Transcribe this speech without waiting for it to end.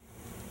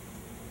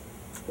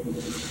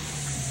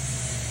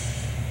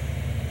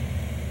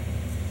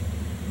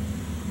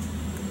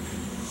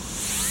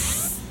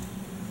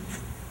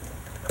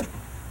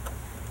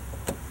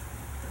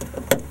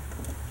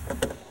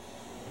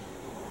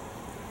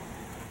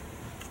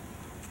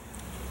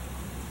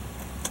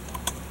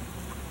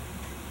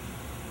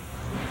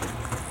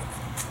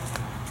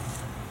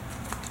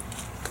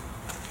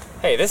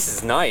Hey, this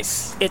is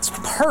nice. It's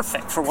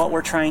perfect for what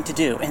we're trying to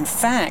do. In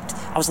fact,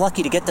 I was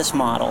lucky to get this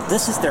model.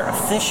 This is their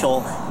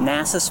official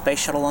NASA Space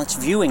Shuttle Launch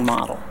viewing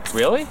model.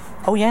 Really?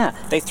 Oh yeah,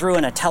 they threw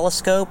in a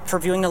telescope for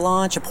viewing the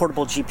launch, a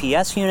portable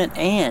GPS unit,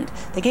 and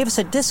they gave us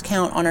a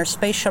discount on our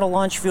Space Shuttle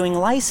Launch viewing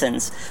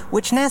license,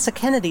 which NASA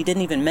Kennedy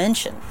didn't even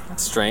mention.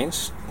 That's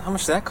strange. How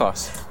much does that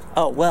cost?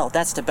 Oh, well,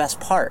 that's the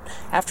best part.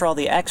 After all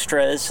the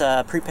extras,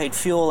 prepaid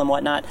fuel and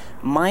whatnot,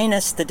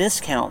 minus the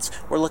discounts,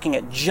 we're looking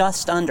at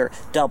just under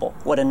double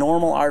what a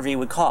normal RV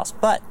would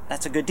cost. But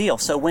that's a good deal,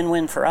 so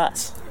win-win for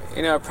us.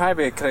 You know, I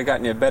probably could have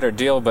gotten you a better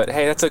deal, but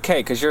hey, that's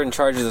okay, because you're in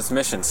charge of this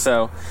mission.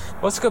 So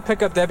let's go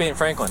pick up Debbie and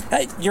Franklin.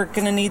 You're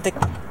going to need the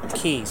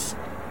keys.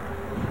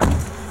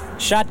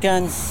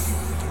 Shotgun.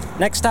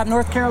 Next stop,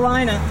 North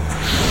Carolina.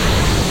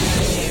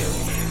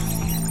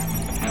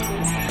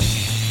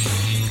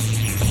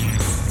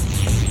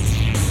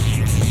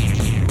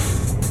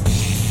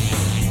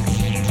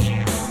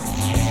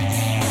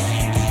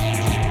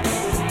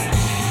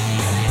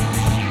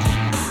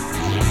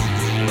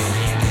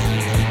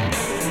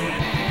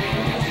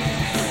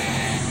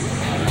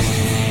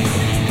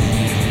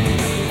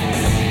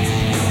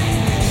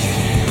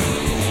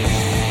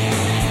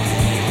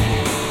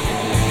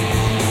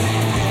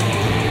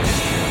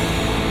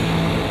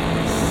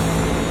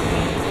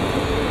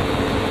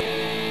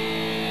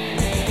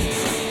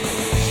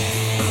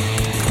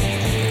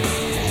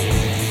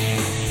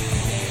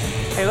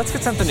 Hey, let's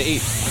get something to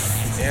eat.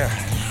 Yeah.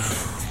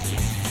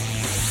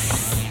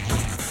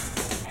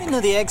 I didn't know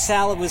the egg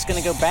salad was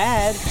going to go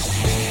bad.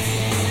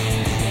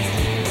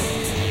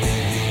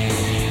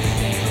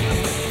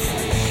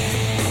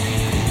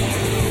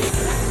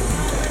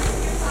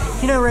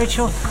 You know,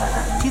 Rachel,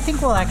 do you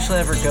think we'll actually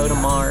ever go to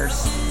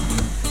Mars?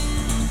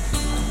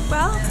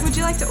 Well, would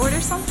you like to order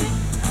something?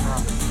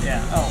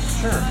 Yeah. Oh,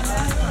 sure.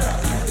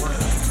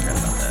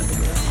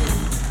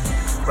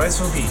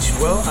 Wrightsville Beach.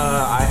 Well,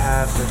 I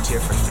have lived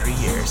here for 3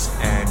 years,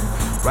 and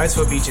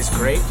Wrightsville Beach is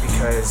great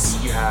because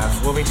you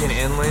have Wilmington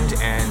Inland,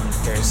 and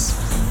there's,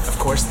 of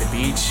course, the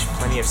beach,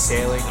 plenty of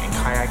sailing and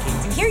kayaking.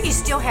 And here you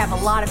still have a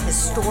lot of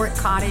historic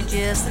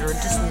cottages that are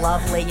just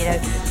lovely, you know,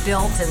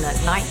 built in the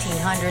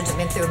 1900s, have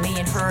been through a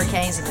million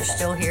hurricanes, and they're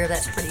still here.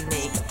 That's pretty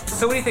neat.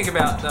 So what do you think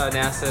about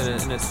NASA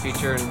and its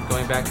future and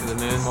going back to the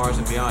moon, Mars,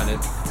 and beyond?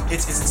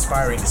 It's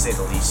inspiring, to say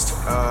the least.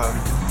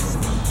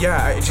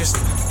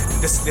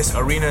 This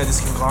arena, this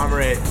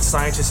conglomerate,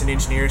 scientists and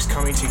engineers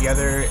coming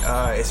together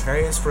is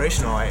very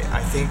inspirational.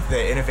 I think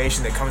the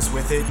innovation that comes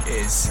with it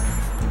is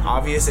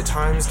obvious at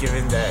times,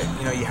 given that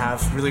you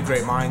have really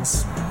great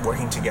minds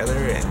working together.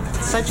 And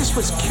So I just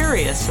was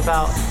curious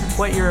about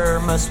what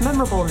your most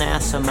memorable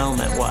NASA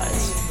moment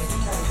was.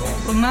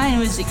 Well, mine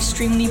was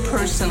extremely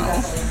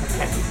personal.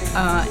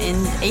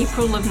 In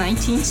April of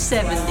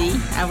 1970,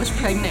 I was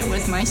pregnant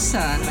with my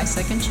son, my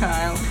second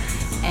child,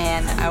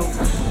 and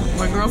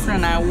my girlfriend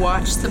and I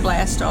watched the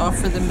blast off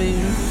for the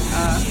moon,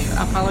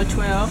 Apollo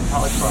 12.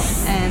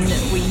 And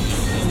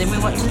then we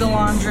went to the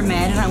laundromat,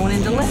 and I went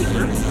into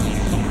labor.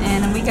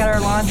 And we got our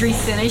laundry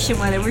finished and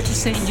went over to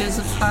St.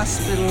 Joseph's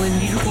Hospital in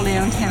beautiful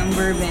downtown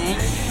Burbank.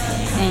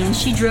 And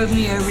she drove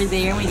me over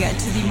there, and we got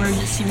to the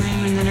emergency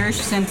room, and the nurse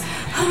said,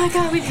 "Oh my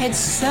God, we've had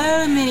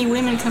so many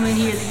women come in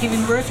here that are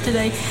giving birth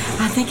today.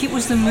 I think it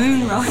was the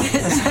moon rocket."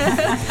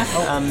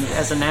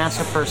 As a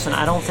NASA person,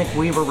 I don't think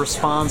we were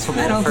responsible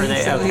I don't for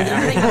think so that. either.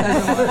 I think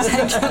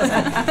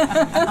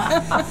I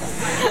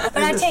was,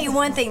 But I tell you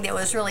one thing that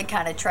was really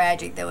kind of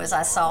tragic, though, is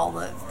I saw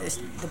the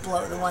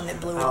one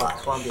that blew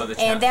up.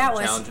 And that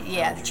was,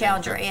 the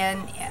Challenger.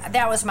 And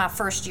that was my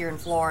first year in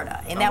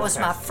Florida. And that was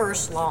my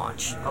first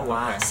launch. Oh,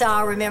 wow. So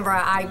I remember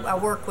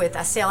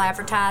I sell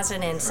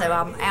advertising, and so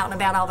I'm out and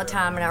about all the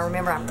time, and I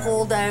remember I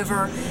pulled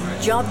over,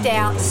 jumped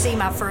out to see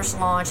my first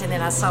launch, and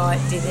then I saw it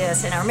do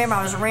this. And I remember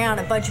I was around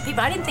a bunch of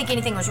people. I didn't think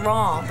anything was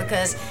wrong,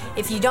 because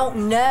if you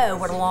don't know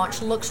what a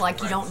launch looks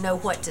like, you don't know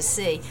what to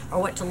see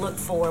or what to look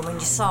for. And when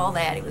you saw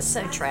that, it was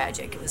so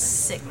tragic. It was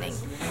sickening.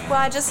 Well,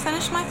 I just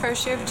finished my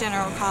first year of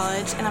general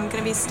college, and I'm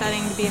going to be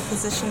studying to be a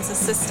physician's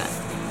assistant.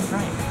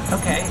 Right.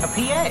 Okay, a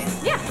PA.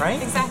 Yeah,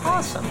 right? exactly.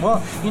 Awesome.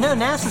 Well,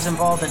 NASA's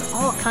involved in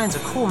all kinds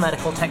of cool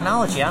medical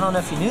technology. I don't know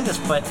if you knew this,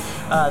 but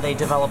they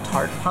developed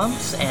heart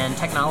pumps and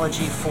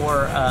technology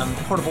for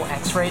portable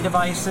X-ray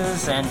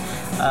devices and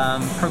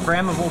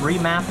programmable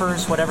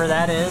remappers, whatever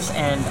that is,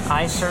 and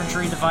eye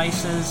surgery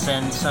devices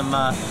and some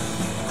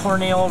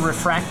corneal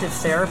refractive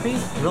therapy.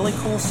 Really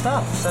cool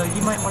stuff. So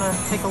you might want to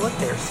take a look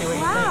there, see what you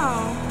think.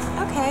 Wow.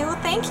 Okay, well,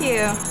 thank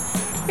you.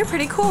 You're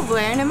pretty cool,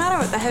 Blair, no matter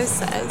what the host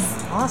says.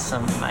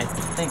 Awesome, I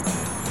think.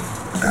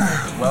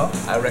 Well,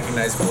 I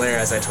recognized Blair,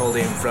 as I told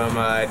him, from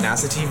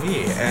NASA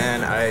TV,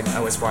 and I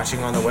was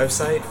watching on the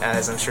website,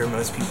 as I'm sure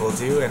most people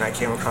do, and I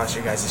came across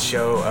your guys'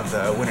 show of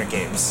the Winter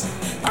Games.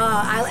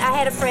 I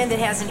had a friend that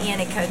has an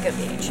inn at Cocoa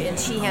Beach, and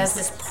she has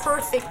this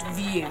perfect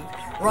view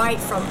right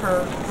from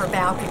her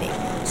balcony.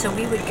 So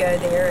we would go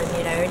there,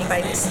 and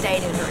anybody that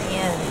stayed in her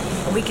inn,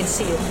 and we could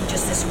see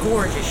just this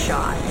gorgeous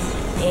shot.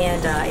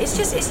 And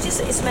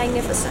it's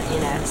magnificent,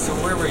 So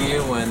where were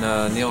you when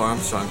Neil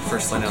Armstrong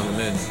first landed on the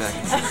moon?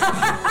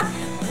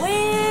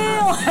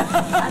 Well,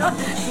 I don't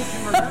think she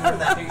can remember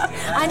that.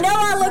 I know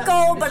I look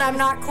old, but I'm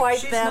not quite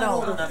She's that not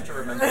old. old enough to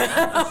remember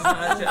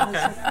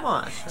that. Come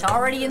on. It's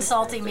already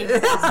insulting me.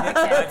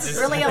 It's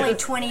really only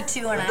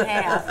 22 and a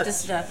half,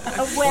 just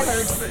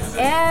weathered.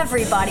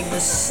 Everybody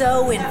was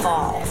so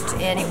involved,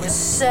 and it was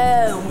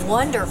so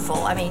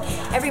wonderful. I mean,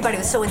 everybody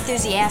was so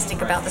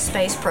enthusiastic about the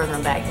space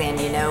program back then.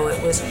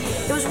 It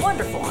was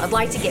wonderful. I'd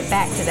like to get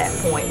back to that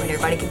point when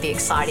everybody could be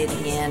excited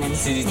again. And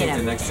So do you think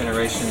the next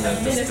generation,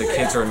 the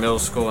kids who are in middle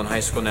school and high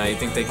school now, you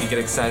think they could get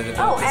excited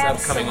about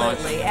this upcoming launch?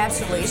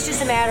 Absolutely. It's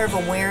just a matter of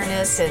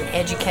awareness and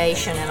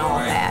education and all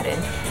that.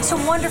 And it's a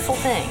wonderful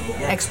thing,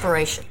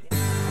 exploration.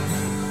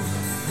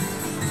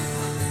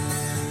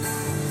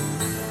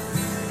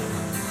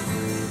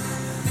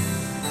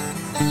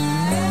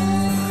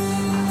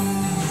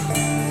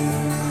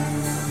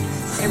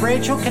 Hey,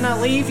 Rachel, can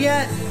I leave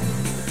yet?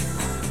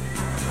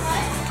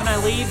 Can I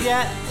leave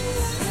yet?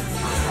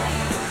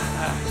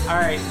 All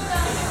right.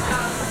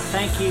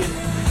 Thank you.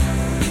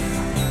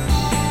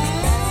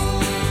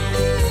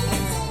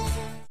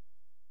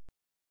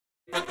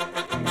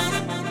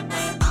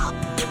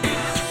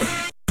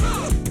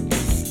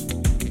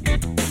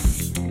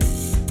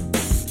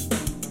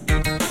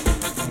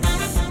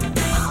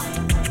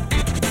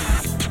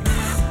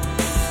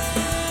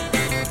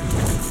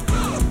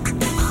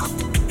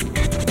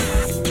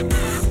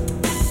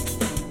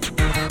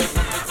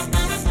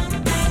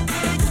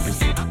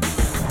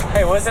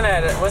 Hey, wasn't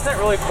it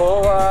really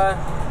cool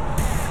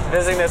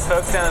visiting those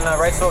folks down in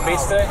Wrightsville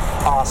Beach today?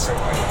 Awesome.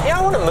 Yeah,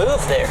 I want to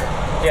move there.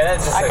 Yeah,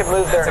 that's just I could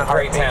move there in a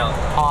great heartbeat. town.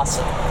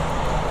 Awesome.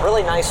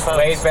 Really nice folks.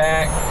 Laid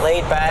back,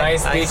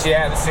 nice beachy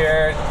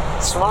atmosphere.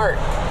 Smart.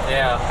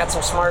 Yeah. Got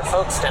some smart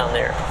folks down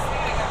there,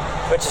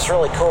 which is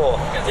really cool.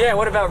 Yeah,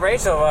 what about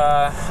Rachel?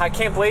 I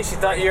can't believe she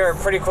thought you were a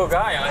pretty cool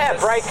guy. Yeah,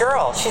 bright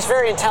girl. She's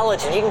very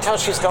intelligent. You can tell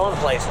she's going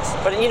places.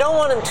 But you don't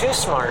want them too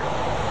smart,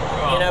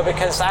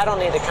 because I don't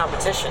need the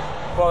competition.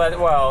 Well,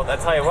 I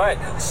tell you what,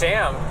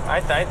 Sam,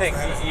 I think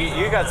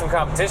you got some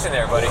competition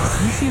there, buddy.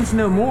 He seems to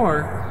know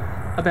more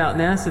about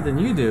NASA than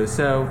you do.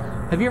 So,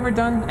 have you ever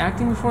done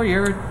acting before?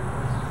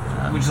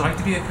 Would you like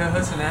to be a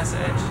co-host of NASA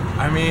Edge?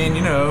 I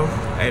mean,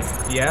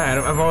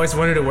 I've always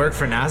wanted to work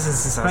for NASA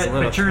since I was a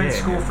little kid. But you're in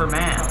school for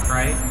math,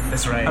 right?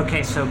 That's right.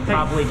 Okay, so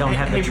probably don't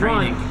have the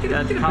training.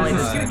 Ron,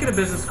 get a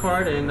business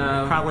card and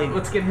probably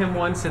let's get him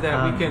one so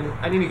that we can.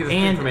 I need to get this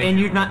information. And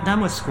you're not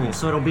done with school,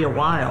 so it'll be a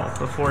while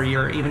before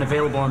you're even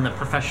available in the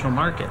professional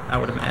market. I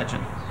would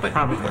imagine. But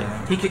probably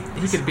he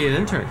could be an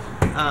intern.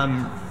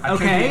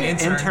 Okay,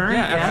 intern,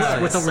 yeah, yes,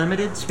 absolutely. with a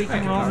limited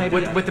speaking role,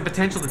 maybe. With the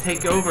potential to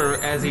take over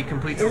as he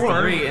completes his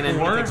degree, and then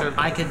or takes over.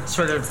 I could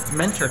sort of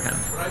mentor him,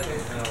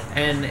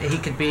 and he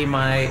could be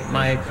my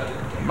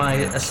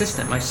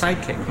assistant, my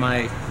sidekick,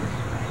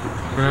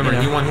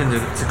 Remember, you want him to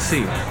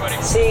succeed.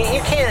 See,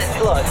 you can't,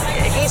 look,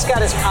 he's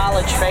got his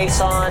college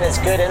face on, his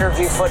good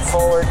interview foot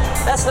forward.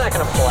 That's not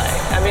going to play.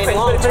 I mean,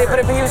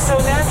 But he was so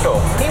natural.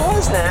 He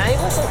wasn't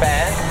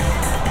bad.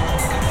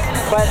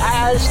 But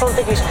I just don't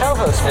think he's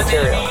co-host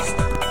material.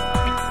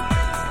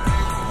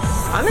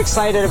 I'm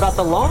excited about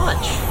the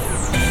launch.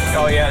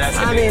 Oh yeah,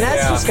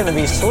 that's just going to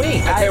be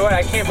sweet. I tell you what,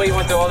 I can't believe you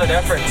went through all that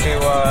effort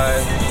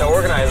to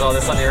organize all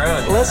this on your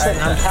own. Listen,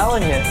 I'm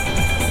telling you,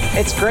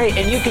 it's great,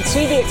 and you could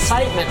see the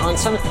excitement on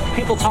some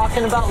people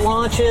talking about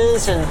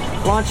launches and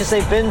launches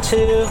they've been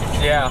to.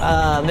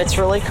 Yeah, it's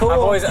really cool.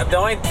 The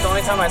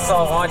only time I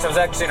saw a launch, I was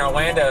actually in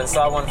Orlando and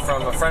saw one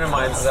from a friend of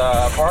mine's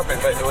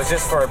apartment, but it was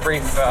just for a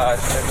brief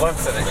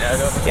glimpse of it.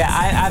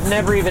 I've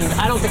never even.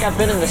 I don't think I've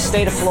been in the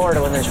state of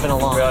Florida when there's been a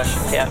launch.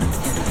 Really? Yeah.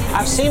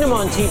 I've seen them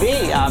on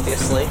TV,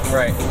 obviously.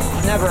 Right.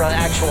 Never an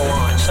actual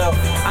launch. So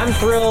I'm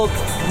thrilled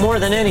more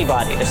than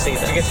anybody to see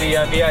this. Did you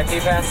get the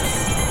VIP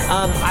passes?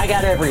 I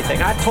got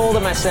everything. I told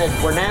him, I said,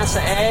 we're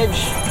NASA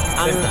Edge.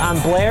 I'm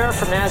Blair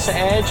from NASA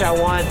Edge. I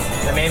want.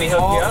 And maybe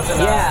he'll hook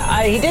you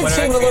up. He did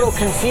seem a little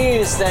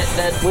confused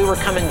that we were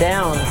coming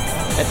down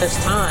at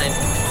this time.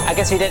 I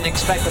guess he didn't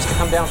expect us to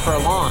come down for a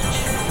launch.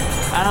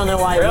 I don't know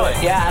why.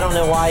 Really? I don't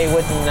know why he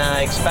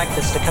wouldn't expect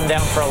us to come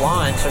down for a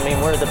launch. I mean,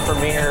 we're the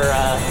premier.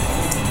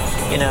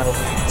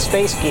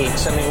 Space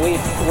geeks. I mean,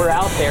 we're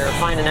out there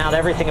finding out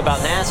everything about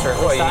NASA. At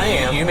least I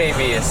am. You may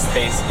be a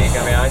space geek.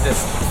 I mean, I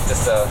just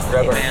a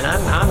rubber. Hey man,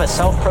 I'm a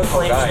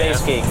self-proclaimed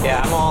space geek.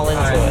 Yeah, I'm all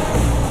into it.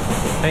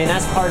 I mean,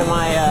 that's part of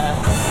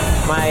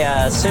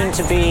my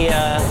soon-to-be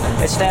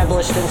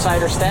established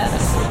insider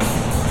status.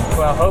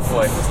 Well,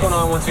 hopefully. What's going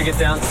on once we get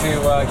down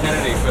to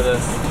Kennedy for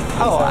this?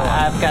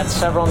 I've got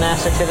several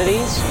NASA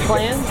activities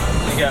planned.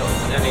 You got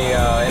any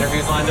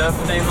interviews lined up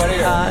with anybody?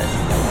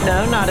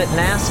 No, not at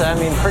NASA. I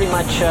mean, pretty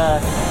much,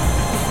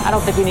 I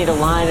don't think we need to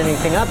line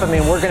anything up. I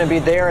mean, we're going to be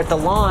there at the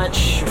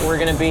launch. We're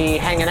going to be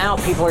hanging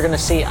out. People are going to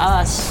see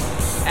us,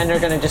 and they're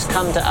going to just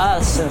come to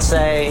us and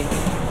say,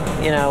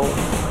 you know,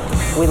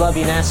 we love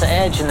you, NASA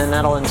Edge, and then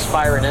that'll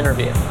inspire an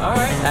interview. All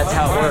right. That's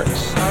how it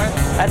works. All right.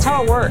 That's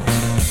how it works.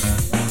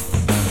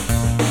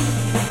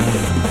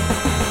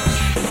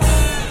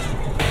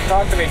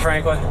 Talk to me,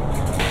 Franklin.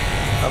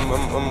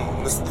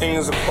 This thing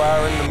is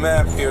acquiring the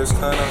map here. It's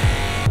kind of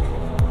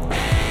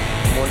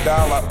more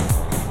dial-up.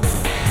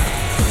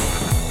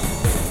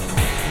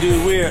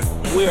 Dude,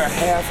 we're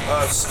half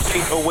a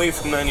state away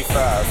from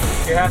 95.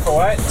 You're half a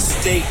what?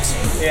 State.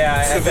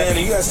 Yeah. Savannah,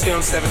 you gotta stay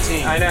on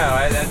 17. I know.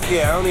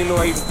 Yeah, I don't even know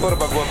why you thought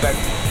about going back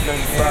to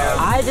 95. Yeah.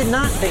 I did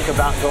not think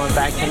about going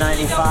back to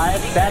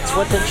 95. That's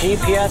what the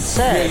GPS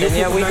said, Yeah, and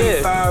yet we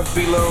did. 95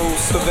 below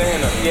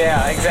Savannah.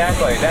 Yeah,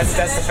 exactly. That's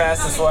the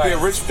fastest way.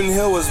 Yeah, Richmond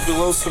Hill is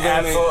below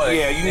Savannah. Absolutely.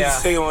 Yeah, you need to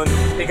stay on.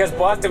 Because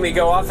Bluffton, we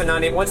go off at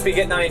 90. Once we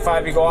get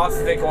 95, we go off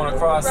of it going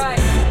across. Right.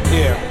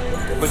 Yeah,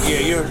 but yeah,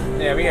 you're.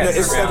 Yeah, we got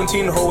It's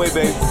 17 the whole way,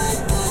 babe.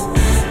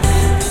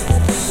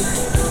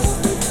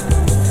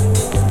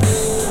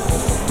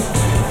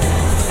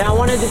 Now I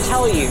wanted to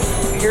tell you,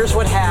 here's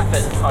what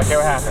happened. Okay,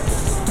 what happened?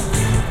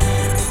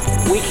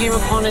 We came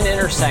upon an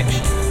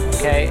intersection,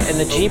 okay, and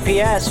the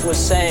GPS was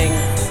saying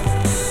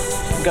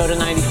go to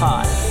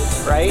 95,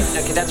 right?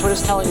 Okay, that's what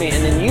it's telling me.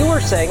 And then you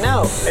were saying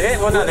no. It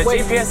didn't, well, no, the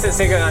GPS didn't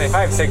say go to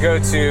 95. It said go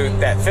to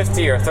that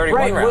 50 or 31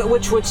 right, route.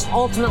 which was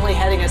ultimately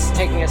taking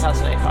us out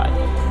to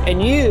 95.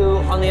 And you,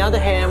 on the other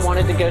hand,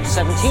 wanted to go to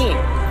 17,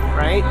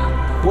 right?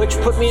 Which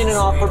put me in an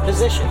awkward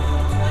position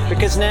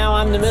because now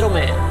I'm the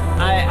middleman.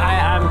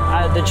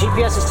 The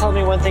GPS is telling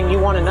me one thing, you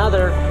want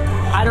another.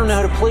 I don't know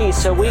how to please,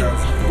 so we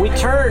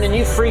turn and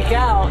you freak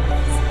out,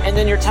 and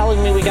then you're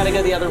telling me we got to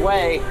go the other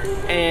way,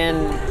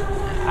 and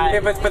yeah,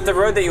 but the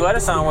road that you led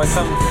us on was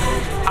some.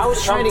 I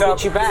was trying to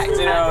get you back.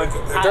 You know,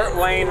 dirt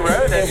lane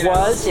road. It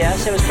was,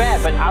 yes, it was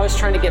bad, but I was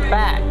trying to get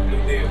back,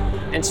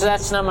 and so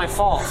that's not my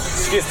fault.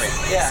 Excuse me.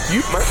 Yeah.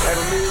 You might have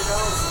 $1 million.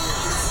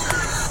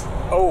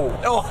 Oh.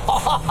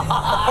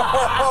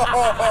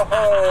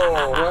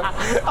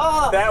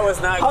 Oh, that was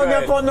not hung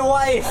good. up on the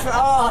wife.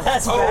 Oh,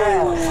 that's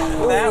bad.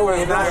 That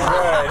was not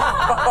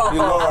good.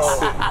 You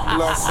lost it. You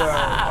lost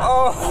out.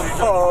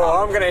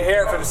 Oh, I'm going to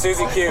hear it from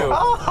Susie Q.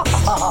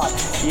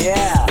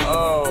 Yeah.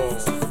 Oh.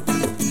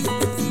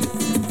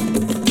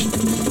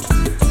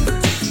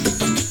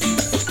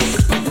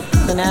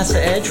 The NASA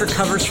Edge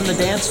recovers from the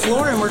dance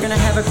floor, and we're going to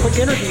have a quick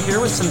interview here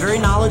with some very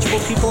knowledgeable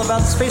people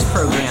about the space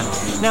program.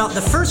 Now,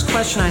 the first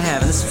question I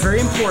have, and this is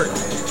very important,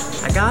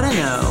 I gotta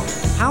know,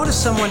 how does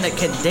someone that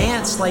can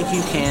dance like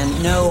you can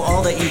know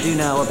all that you do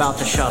know about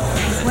the shuttle?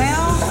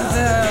 Well,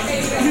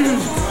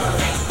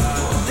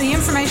 the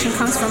information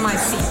comes from my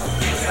feet.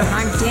 When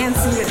I'm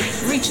dancing, it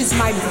reaches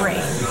my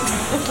brain,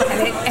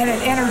 and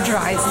it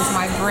energizes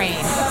my brain.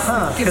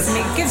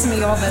 Gives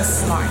me all this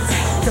smarts.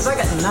 Because I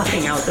got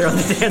nothing out there on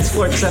the dance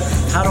floor except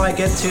how do I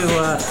get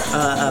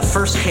to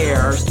first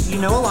care. You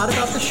know a lot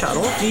about the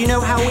shuttle. Do you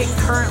know how we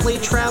currently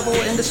travel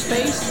into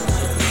space?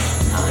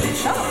 The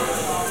shuttle.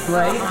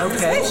 Right, okay. The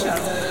space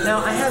shuttle.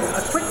 Now, I have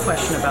a quick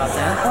question about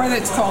that. Or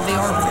it's called the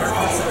orbiter.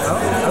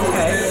 Oh,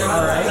 okay,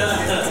 all right.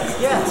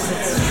 Yes,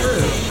 it's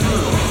true.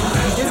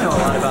 You do know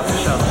a lot about the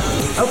shuttle.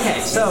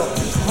 Okay, so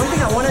one thing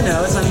I want to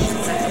know is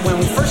when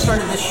we first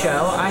started this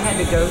show, I had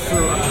to go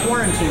through a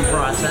quarantine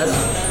process,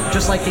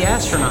 just like the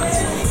astronauts.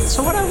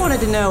 So what I wanted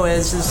to know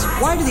is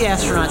why do the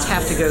astronauts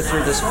have to go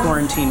through this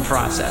quarantine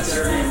process?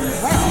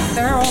 Well,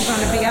 they're all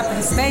going to be up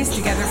in space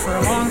together for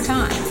a long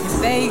time. If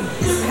they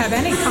have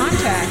any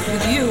contact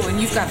with you and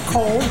you've got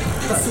cold,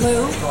 the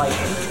flu.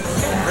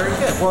 Very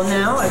good. Well,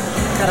 now I've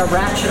got to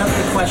ratchet up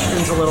the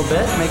questions a little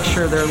bit, make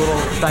sure they're a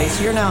little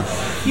dicier. Now,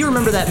 you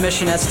remember that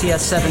mission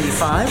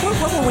STS-75?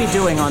 What were we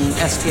doing on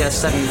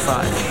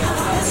STS-75?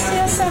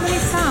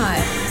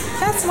 STS-75.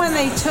 That's when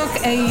they took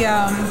a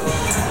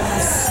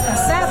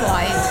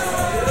satellite,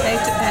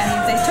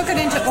 and they took it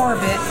into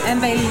orbit,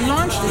 and they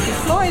launched it,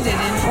 deployed it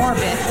in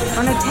orbit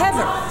on a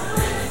tether.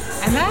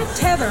 And that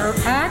tether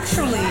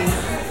actually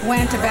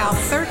went about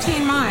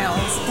 13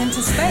 miles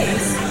into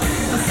space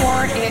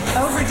before it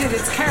overdid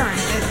its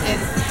current. It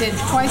did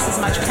twice as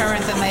much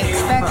current than they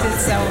expected,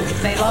 so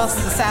they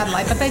lost the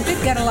satellite. But they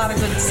did get a lot of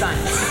good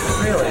science.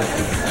 Really?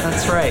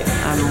 That's right.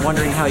 I'm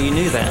wondering how you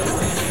knew that.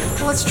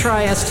 Well, let's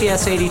try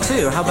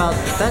STS-82. How about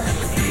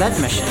that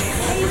mission?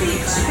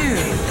 82.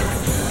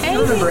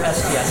 You remember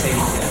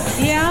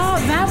STS-82? Yeah,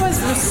 that was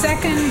the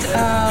second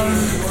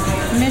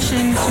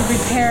mission to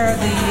repair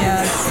the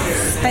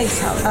space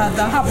hub,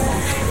 the Hubble.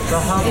 The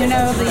Hubble. You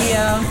know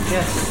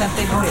yes. that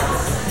big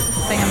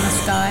thing in the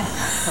sky.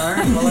 All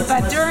right. Well,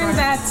 but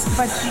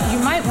you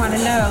might want to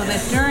know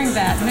that during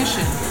that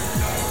mission,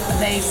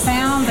 they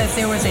found that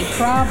there was a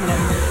problem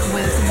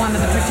with one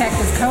of the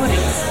protective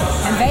coatings,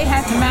 and they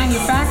had to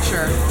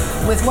manufacture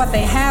with what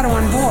they had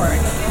on board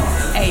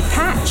a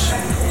patch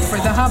for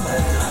the Hubble,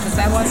 because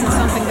that wasn't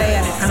something they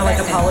had expected. Kind of like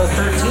Apollo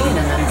 13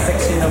 and then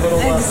fixing the little...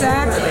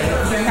 Exactly.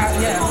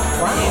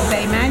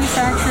 They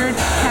manufactured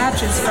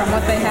patches from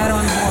what they had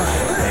on board.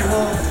 Okay,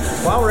 well,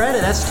 while we're at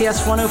it,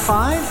 STS 105,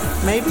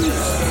 maybe?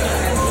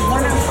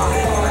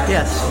 105.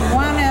 Yes.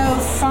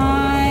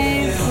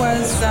 105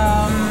 was,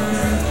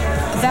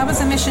 that was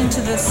a mission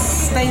to the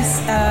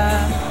space,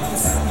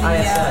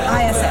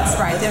 ISS,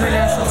 right, the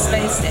International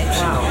Space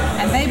Station. Wow.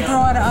 And they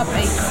brought up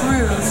a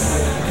crew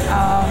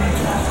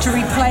to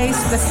replace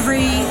the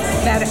three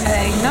that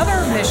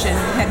another mission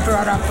had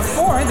brought up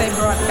before. They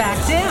brought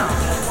back down.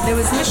 There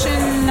was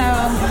mission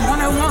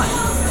 101.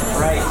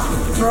 Right.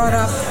 Brought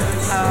up,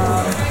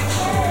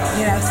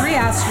 3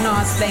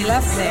 astronauts. They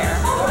left there.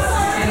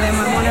 And then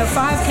when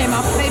 105 came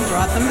up, they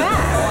brought them back.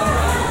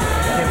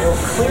 Okay, well,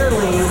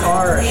 clearly you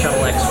are a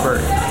shuttle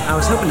expert. I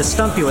was hoping to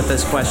stump you with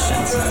those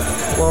questions.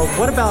 Well,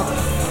 what about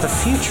the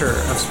future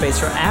of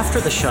space, or after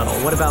the shuttle?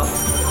 What about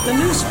the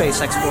new space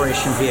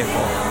exploration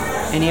vehicle?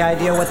 Any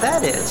idea what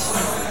that is?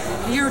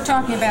 You're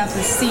talking about the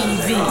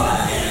CV.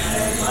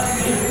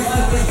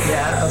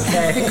 Yeah,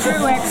 okay. The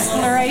Crew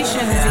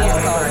Exploration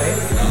Vehicle.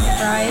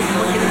 Right?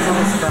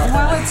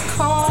 Well, it's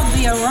called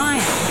the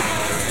Orion.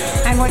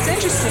 And what's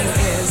interesting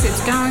is it's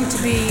going to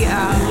be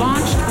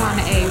launched on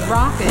a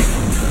rocket.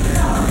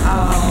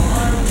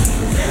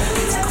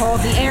 It's called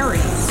the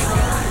Ares.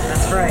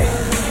 That's right.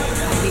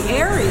 The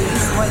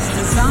Ares was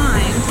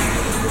designed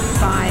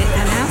by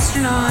an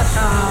astronaut,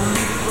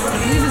 I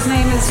believe his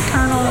name is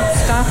Colonel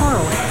Scott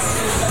Horowitz.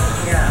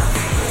 Yeah.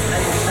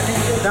 I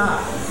think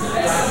Doc.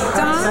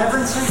 Doc?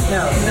 Severinsen?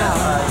 No.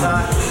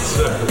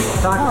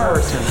 Doc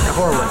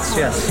Horowitz,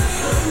 yes.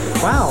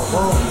 Wow,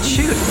 well,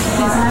 shoot.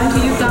 He's known to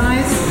you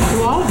guys,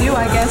 to all of you,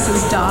 I guess,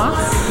 as Doc,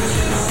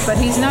 but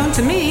he's known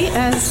to me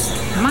as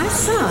my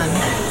son.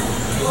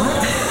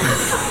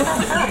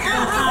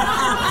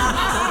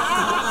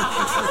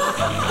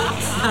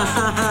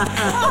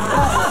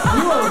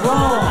 You are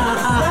wrong.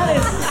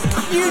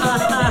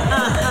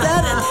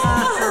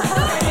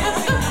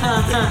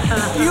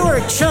 You are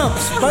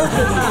chumps, both of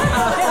you.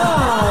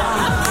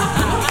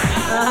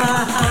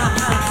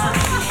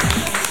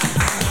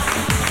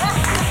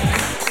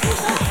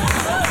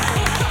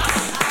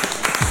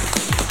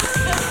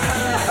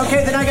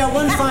 Okay, then I got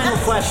one final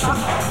question.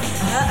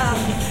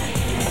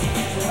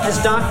 Has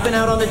Doc been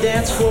out on the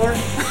dance floor?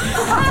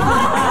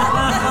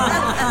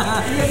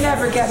 You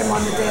never get him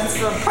on the dance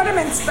floor. Put him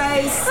in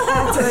space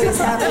until he's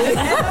happy. All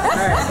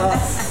right, well,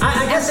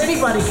 I guess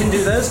anybody can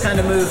do those kind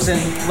of moves in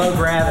low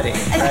gravity,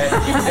 right?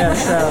 Yeah,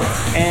 so,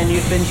 and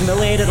you've been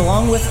humiliated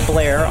along with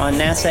Blair on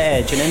NASA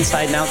Edge, an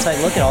inside and outside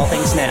look at all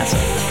things NASA.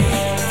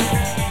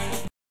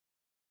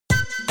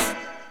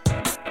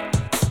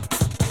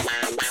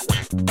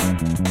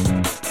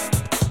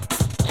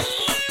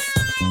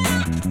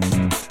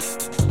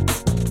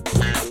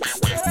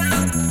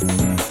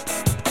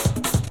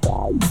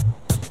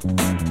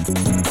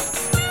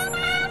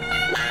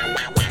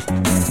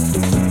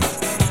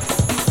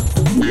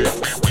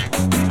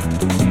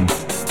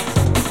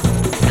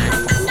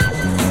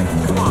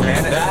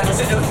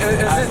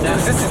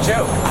 Is this a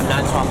joke? I'm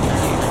not talking to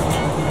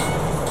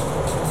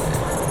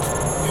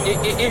you.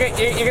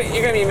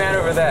 You're gonna be mad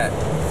over that.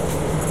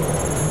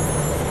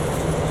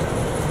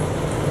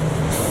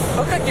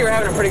 Looked like you were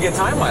having a pretty good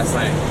time last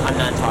night. I'm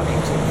not talking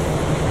to you.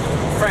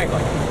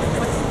 Frankly,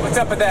 what's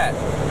up with that?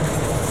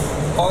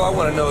 All I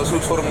want to know is who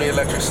told him the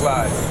electric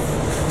slide.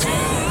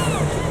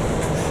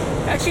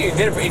 Actually, you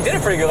did a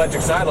pretty good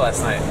electric slide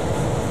last night.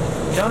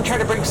 Don't try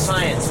to bring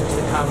science into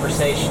the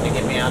conversation to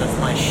get me out of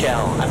my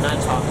shell. I'm not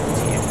talking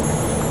to you.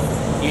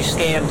 You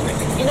scammed me.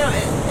 You know,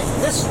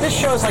 this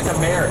show is like a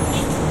marriage.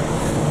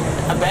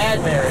 A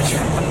bad marriage.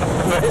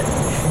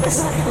 It's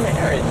like a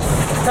marriage.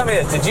 Tell me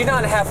this, did you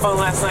not have fun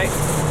last night?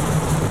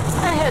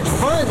 I had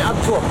fun up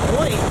to a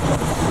point.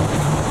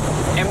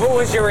 And what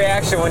was your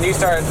reaction when you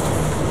started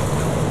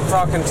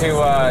talking to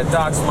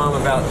Doc's mom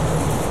about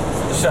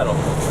the shuttle?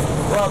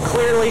 Well,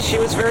 clearly she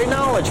was very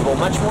knowledgeable,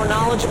 much more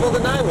knowledgeable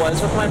than I was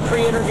with my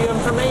pre-interview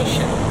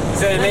information.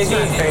 So it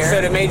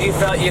made you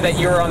felt that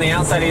you were on the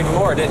outside even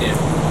more, didn't you?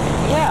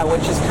 Yeah,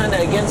 which is kind of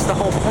against the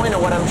whole point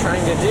of what I'm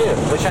trying to do,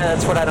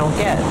 that's what I don't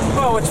get.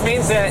 Well, which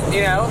means that,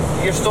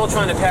 you're still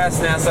trying to pass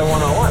NASA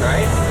 101,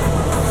 right?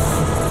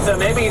 So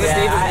maybe you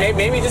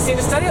just need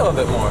to study a little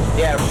bit more.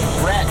 Yeah,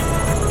 Rhett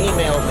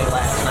emailed me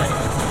last night.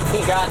 He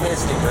got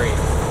his degree.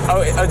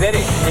 Oh, did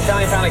he? He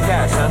finally found a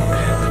cash, huh?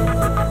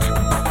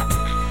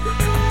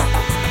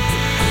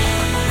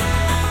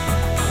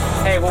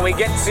 Hey, when we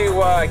get to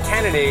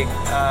Kennedy,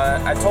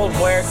 I told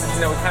Blair, since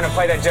we kind of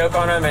played that joke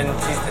on him, and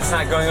it's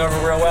not going over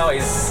real well.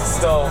 He's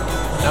still.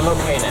 I'm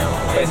okay now.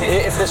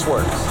 If this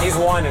works, he's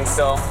won and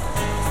still.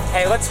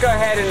 Hey, let's go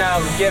ahead and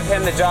give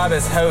him the job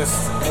as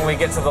host when we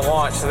get to the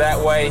launch, so that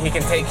way he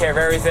can take care of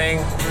everything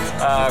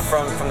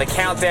from the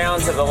countdown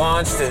to the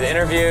launch to the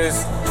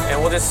interviews, and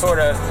we'll just sort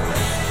of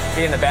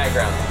be in the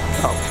background.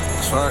 Oh,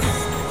 that's fine.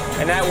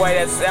 And that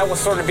way, that will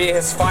sort of be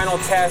his final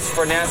test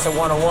for NASA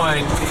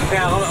 101.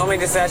 Now, let me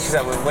just ask you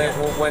something.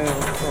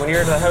 When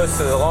you're the host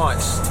of the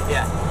launch,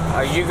 yeah,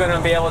 Are you going to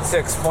be able to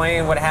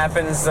explain what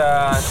happens,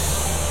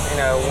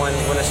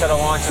 when the shuttle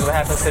launches, what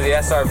happens to the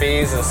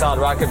SRBs, the solid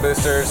rocket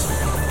boosters,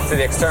 to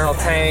the external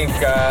tank,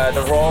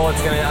 the role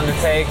it's going to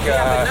undertake?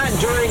 Yeah, but not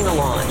during the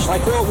launch.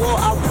 Like,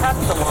 I'll prep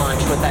the launch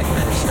with that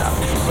kind of stuff.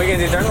 What are you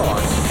going to do during the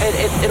launch?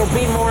 It'll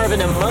be more of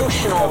an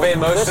emotional. It'll be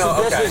emotional.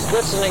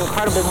 This is an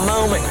incredible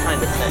moment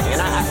kind of thing.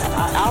 And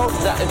I'll,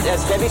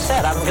 as Debbie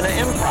said, I'm going to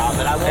improv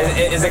it.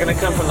 Is it going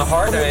to come from the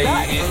heart? From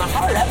the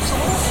heart,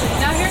 absolutely.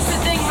 Now here's the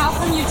thing. How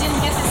come you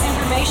didn't get this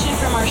information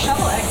from our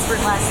shuttle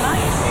expert last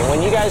night? When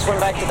you guys went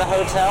back to the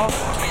hotel,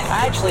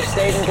 I actually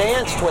stayed and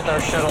danced with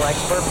our shuttle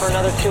expert for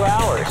another 2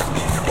 hours.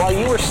 While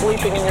you were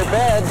sleeping in your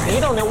bed,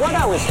 you don't know what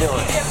I was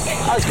doing.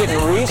 I was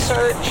getting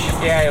research.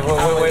 Yeah,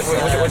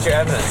 what's your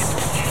evidence?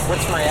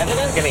 What's my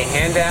evidence? Any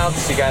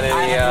handouts? You got any?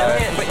 I have no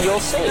hand, but you'll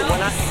see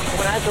when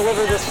I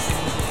deliver this.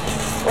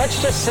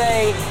 Let's just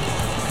say,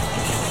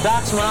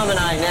 Doc's mom and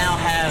I now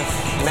have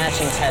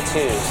matching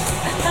tattoos.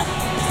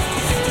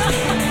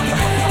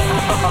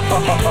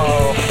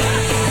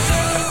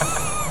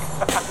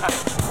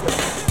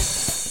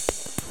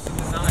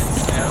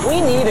 We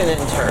need an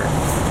intern.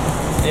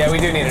 Yeah, we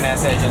do need a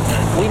NASA Edge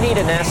intern. We need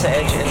a NASA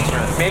Edge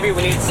intern. Maybe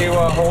we need to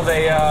hold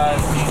an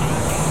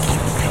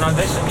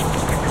audition.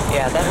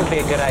 Yeah, that would be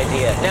a good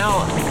idea.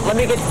 Now, let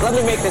me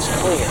make this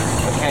clear,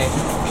 okay?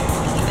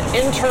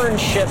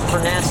 Internship for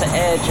NASA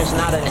Edge is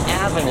not an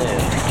avenue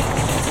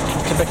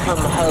to become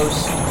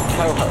co-host.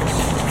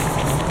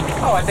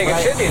 Oh, I think it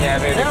should be an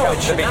avenue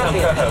to become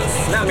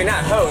co-host. No, I mean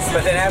not host,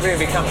 but an avenue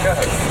to become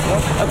co-host.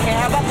 Okay,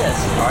 how about this?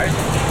 All right.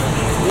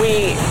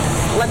 We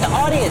let the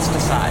audience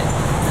decide.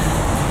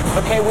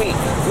 Okay, we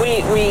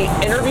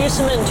interview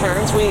some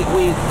interns. We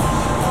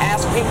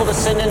ask people to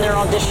send in their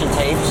audition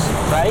tapes,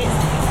 right?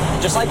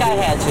 Just like I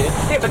had to.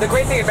 Yeah, but the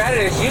great thing about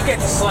it is you get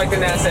to select the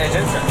NASA Edge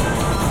intern.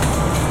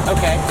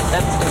 Okay,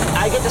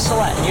 I get to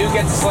select. You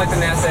get to select the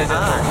NASA Edge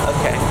intern.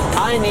 Okay.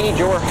 I need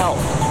your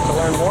help to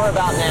learn more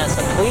about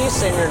NASA. Please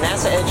send your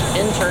NASA Edge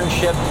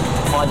internship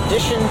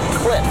audition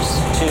clips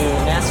to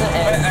NASA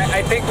Edge. But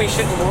I think we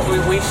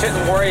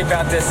shouldn't worry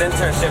about this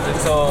internship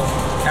until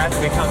after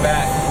we come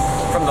back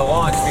from the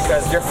launch,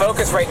 because your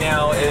focus right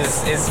now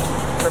is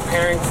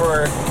preparing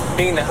for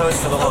being the host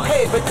for the launch.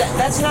 Okay, but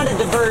that's not a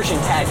diversion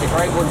tactic,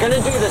 right? We're going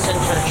to do this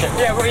internship.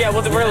 Yeah,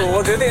 we'll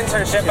do the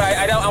internship.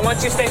 I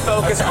want you to stay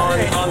focused on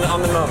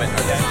the moment.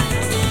 Okay.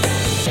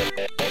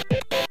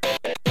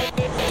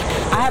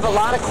 I have a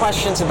lot of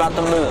questions about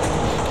the moon.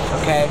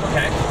 Okay.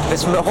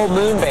 This whole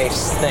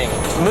moon-base thing,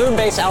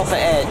 moon-base Alpha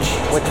Edge,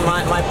 with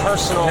my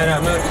personal.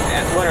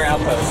 Lunar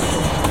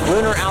Outpost.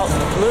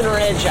 Lunar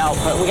Edge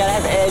output. We gotta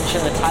have Edge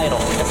in the title.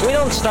 If we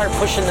don't start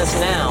pushing this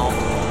now,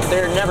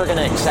 they're never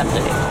gonna accept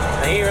it.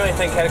 Now, you really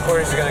think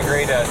headquarters are gonna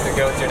agree to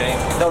go with your name?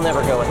 They'll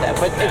never go with that.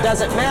 But it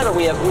doesn't matter.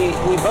 We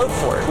vote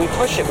for it. We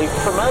push it. We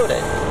promote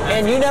it.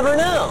 And you never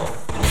know.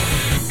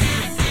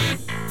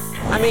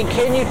 I mean,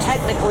 can you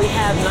technically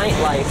have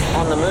nightlife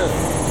on the moon?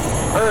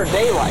 Or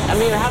daylight? I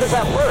mean, how does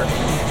that work?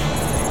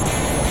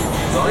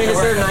 I mean,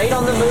 is there night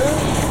on the moon?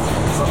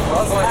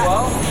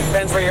 Well,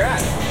 depends where you're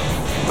at.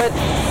 But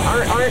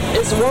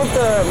won't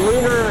the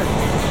lunar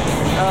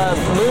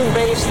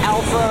moon-based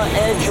Alpha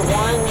Edge 1?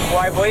 Well,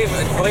 I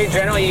believe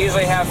generally you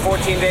usually have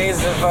 14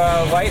 days of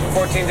light and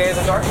 14 days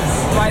of darkness.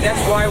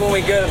 That's why when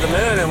we go to the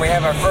moon and we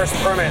have our first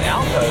permanent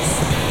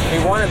outpost, we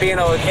want to be in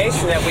a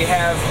location that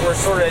we're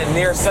sort of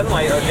near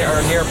sunlight or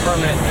near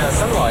permanent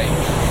sunlight.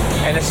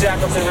 And the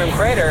Shackleton Rim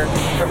crater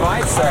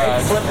provides.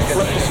 Flip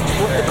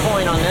the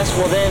coin on this.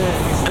 Well, then,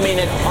 I mean,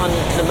 on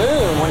the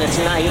moon, when it's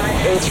night,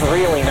 it's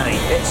really night.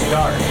 It's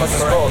dark. Plus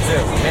it's cold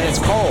too. And it's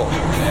cold.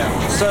 Yeah.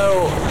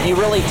 So you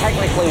really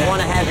technically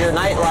want to have your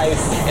nightlife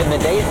in the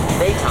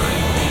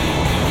daytime,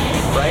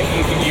 right?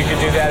 You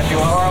can do that if you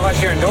want, or unless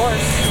you're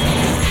indoors.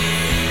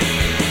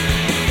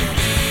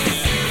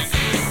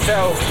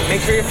 So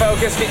make sure you're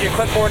focused. Get your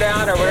clipboard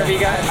out or whatever you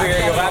got for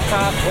your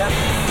laptop. Yep.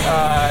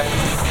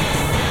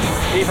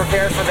 Be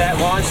prepared for that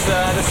launch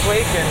this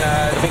week, and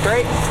it'll be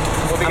great.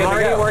 We'll be I'm good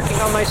already to go. working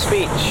on my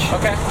speech.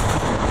 Okay.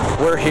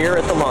 We're here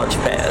at the launch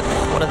pad,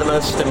 one of the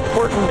most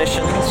important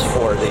missions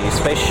for the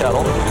space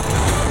shuttle.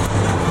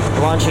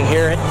 Launching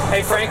here.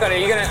 Hey Franklin, are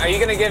you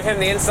gonna give him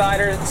the inside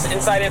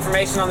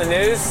information on the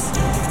news?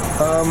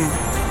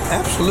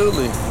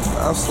 Absolutely.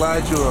 I'll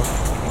slide you a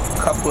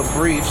couple of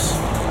briefs.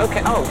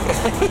 Okay. Oh.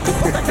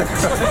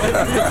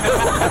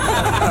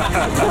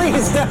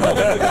 Please don't.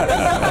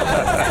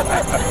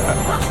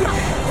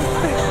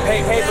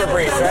 Paper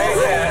briefs, right?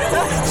 Yeah.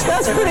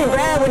 That's pretty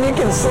bad when you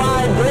can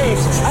slide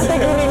briefs. I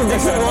think we need to do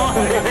some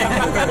longer.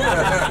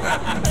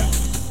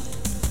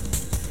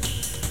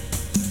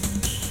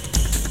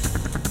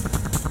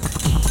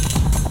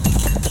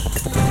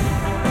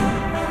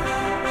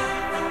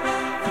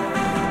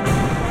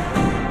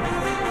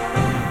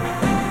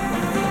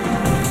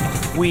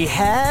 We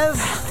have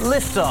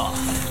liftoff.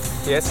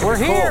 Yes, we're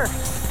here.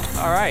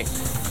 All right.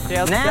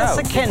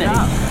 NASA Kennedy.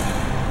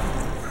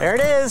 There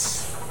it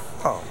is.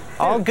 Oh,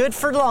 All good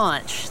for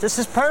launch. This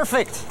is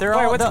perfect. Wait,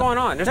 what's going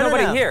on? There's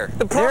nobody here.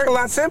 The parking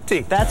lot's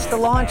empty. That's the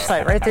launch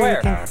site right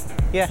there. Where?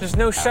 Yeah. There's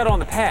no shuttle on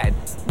the pad.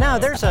 No,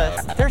 there's a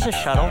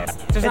shuttle.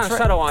 There's not a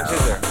shuttle launch,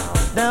 is there?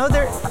 No,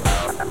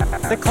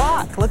 the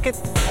clock. Look at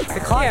the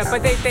clock. Yeah,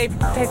 but they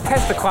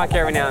test the clock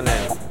every now and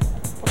then.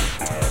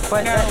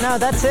 But no,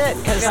 that's it.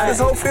 Because this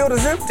whole field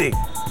is empty.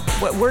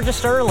 We're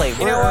just early.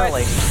 We're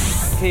early.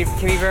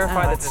 Can you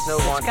verify that there's no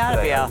launch? It's got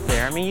to be out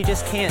there. I mean, you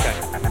just can't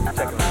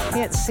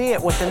see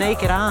it with the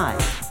naked eye.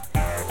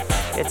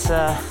 It's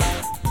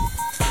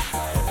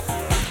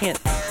can't.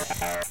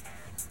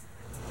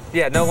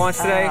 Yeah, no launch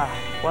today?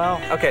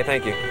 Well. Okay,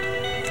 thank you.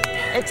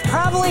 It's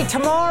probably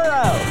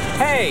tomorrow.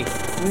 Hey,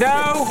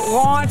 no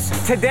launch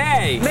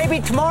today. Maybe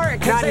tomorrow.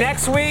 Not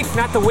next week,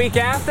 not the week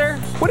after.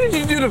 What did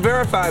you do to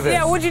verify this?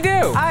 Yeah, what'd you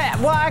do?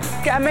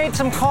 I made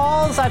some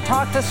calls. I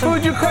talked to some.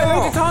 Who'd you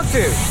call? Who'd you talk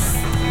to?